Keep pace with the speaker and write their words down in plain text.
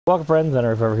Welcome friends,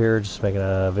 Enric over here, just making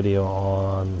a video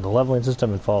on the leveling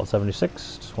system in Fallout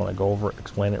 76. Just want to go over it,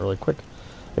 explain it really quick.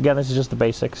 Again, this is just the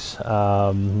basics.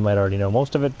 You might already know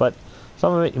most of it, but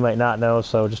some of it you might not know,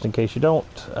 so just in case you don't,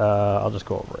 I'll just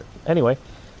go over it. Anyway,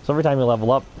 so every time you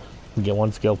level up, you get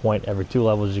one skill point. Every 2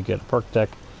 levels you get a perk deck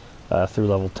through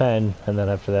level 10, and then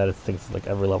after that I think it's like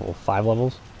every level 5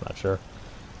 levels, not sure.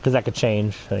 Because that could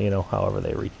change, however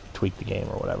they retweak the game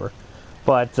or whatever.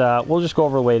 But we'll just go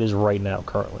over the way it is right now,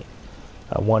 currently.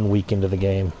 1 week into the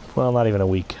game. Well, not even a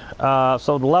week.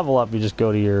 So to level up, you just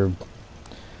go to your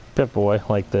Pip-Boy,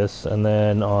 like this, and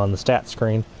then on the stat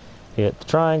screen, you hit the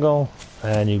triangle,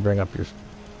 and you bring up your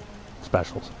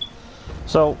specials.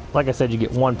 So, like I said, you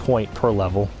get 1 point per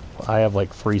level. I have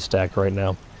like 3 stacked right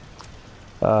now.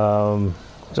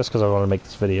 Just because I want to make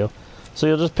this video. So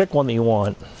you'll just pick one that you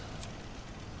want.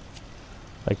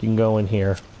 Like you can go in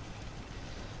here.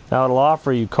 Now it'll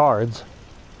offer you cards,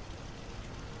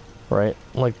 right,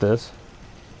 like this,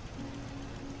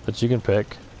 that you can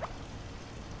pick.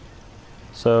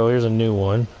 So here's a new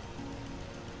one.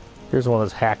 Here's one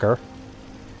that's Hacker.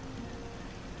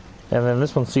 And then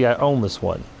this one, see, I own this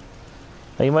one.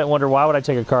 Now you might wonder, why would I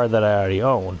take a card that I already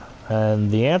own?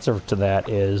 And the answer to that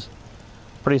is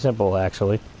pretty simple,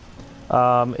 actually.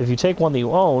 If you take one that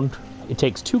you own, it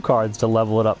takes 2 cards to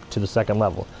level it up to the 2nd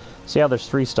level. See how there's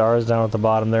 3 stars down at the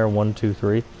bottom there? 1, 2,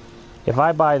 3. If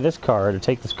I buy this card, or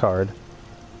take this card,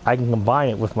 I can combine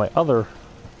it with my other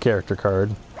character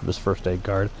card, this first aid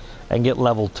card, and get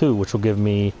level 2, which will give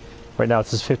me, right now it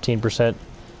says 15%.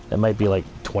 It might be like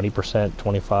 20%,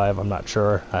 25, I'm not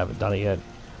sure. I haven't done it yet.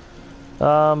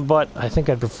 But I think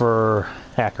I'd prefer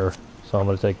Hacker, so I'm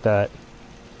going to take that.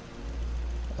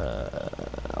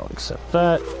 I'll accept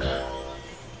that.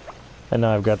 And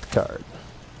now I've got the card.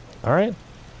 Alright?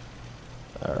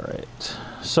 Alright.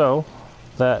 So,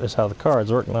 that is how the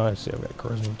cards work. Now I see I've got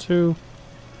Charisma 2.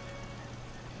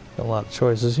 Got a lot of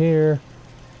choices here.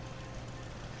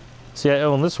 See, I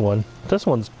own this one. This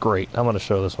one's great. I'm going to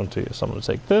show this one to you. So I'm going to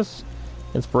take this.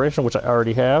 Inspiration, which I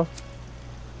already have.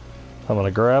 I'm going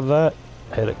to grab that.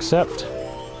 Hit accept.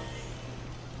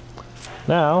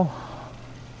 Now,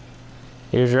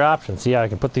 here's your option. See how I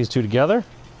can put these 2 together?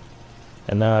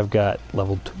 And now I've got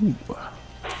level 2.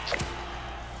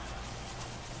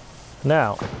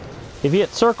 Now, if you hit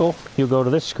circle, you'll go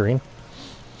to this screen.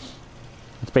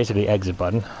 It's basically exit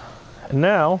button. And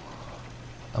now,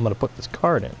 I'm going to put this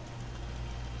card in.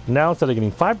 Now, instead of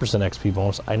getting 5% XP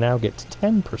bonus, I now get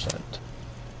 10%. Look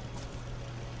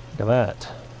at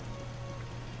that.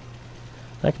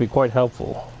 That can be quite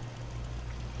helpful.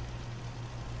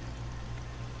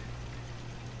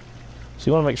 So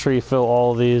you want to make sure you fill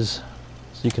all of these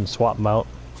so you can swap them out.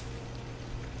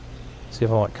 See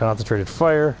if I want concentrated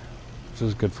fire, which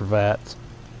is good for VATs.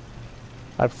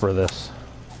 I prefer this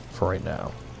for right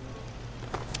now.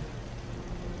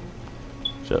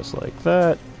 Just like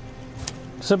that.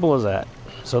 Simple as that.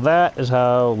 So that is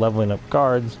how leveling up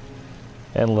cards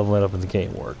and leveling up in the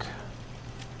game work.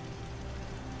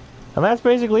 And that's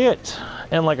basically it.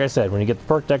 And like I said, when you get the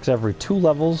perk decks every 2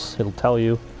 levels, it'll tell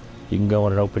you. You can go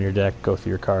in and open your deck, go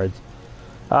through your cards.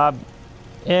 And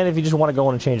if you just want to go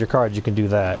in and change your cards, you can do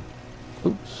that.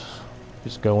 Oops.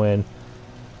 Just go in.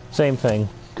 Same thing.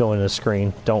 Go into the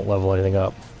screen. Don't level anything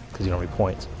up because you don't have any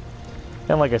points.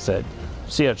 And like I said,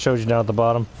 see how it shows you down at the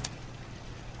bottom?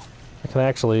 I can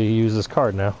actually use this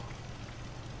card now.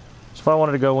 So if I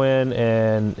wanted to go in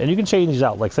and you can change these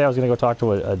out. Like say I was going to go talk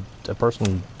to a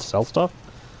person to sell stuff.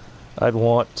 I'd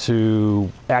want to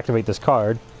activate this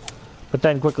card. But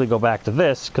then quickly go back to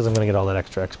this, because I'm going to get all that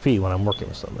extra XP when I'm working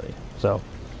with somebody. So,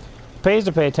 it pays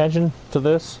to pay attention to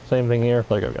this. Same thing here.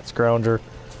 Like I've got Scrounger.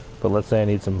 But let's say I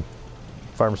need some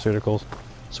pharmaceuticals.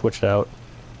 Switch it out.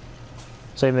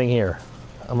 Same thing here.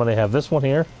 I'm going to have this one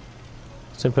here.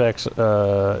 Simpex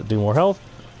do more health.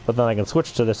 But then I can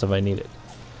switch to this if I need it.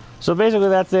 So basically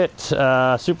that's it.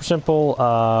 Super simple.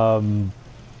 And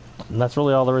that's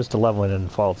really all there is to leveling in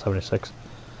Fallout 76.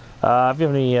 If you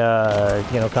have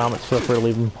any, comments, feel free to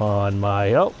leave them on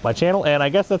my channel. And I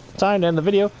guess that's the time to end the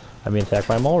video. I'm being attacked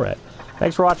by a mole rat.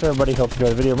 Thanks for watching, everybody. Hope you enjoyed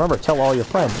the video. Remember, tell all your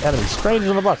friends, enemies, strangers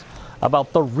on the bus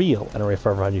about the real Enric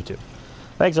Forever on YouTube.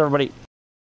 Thanks, everybody.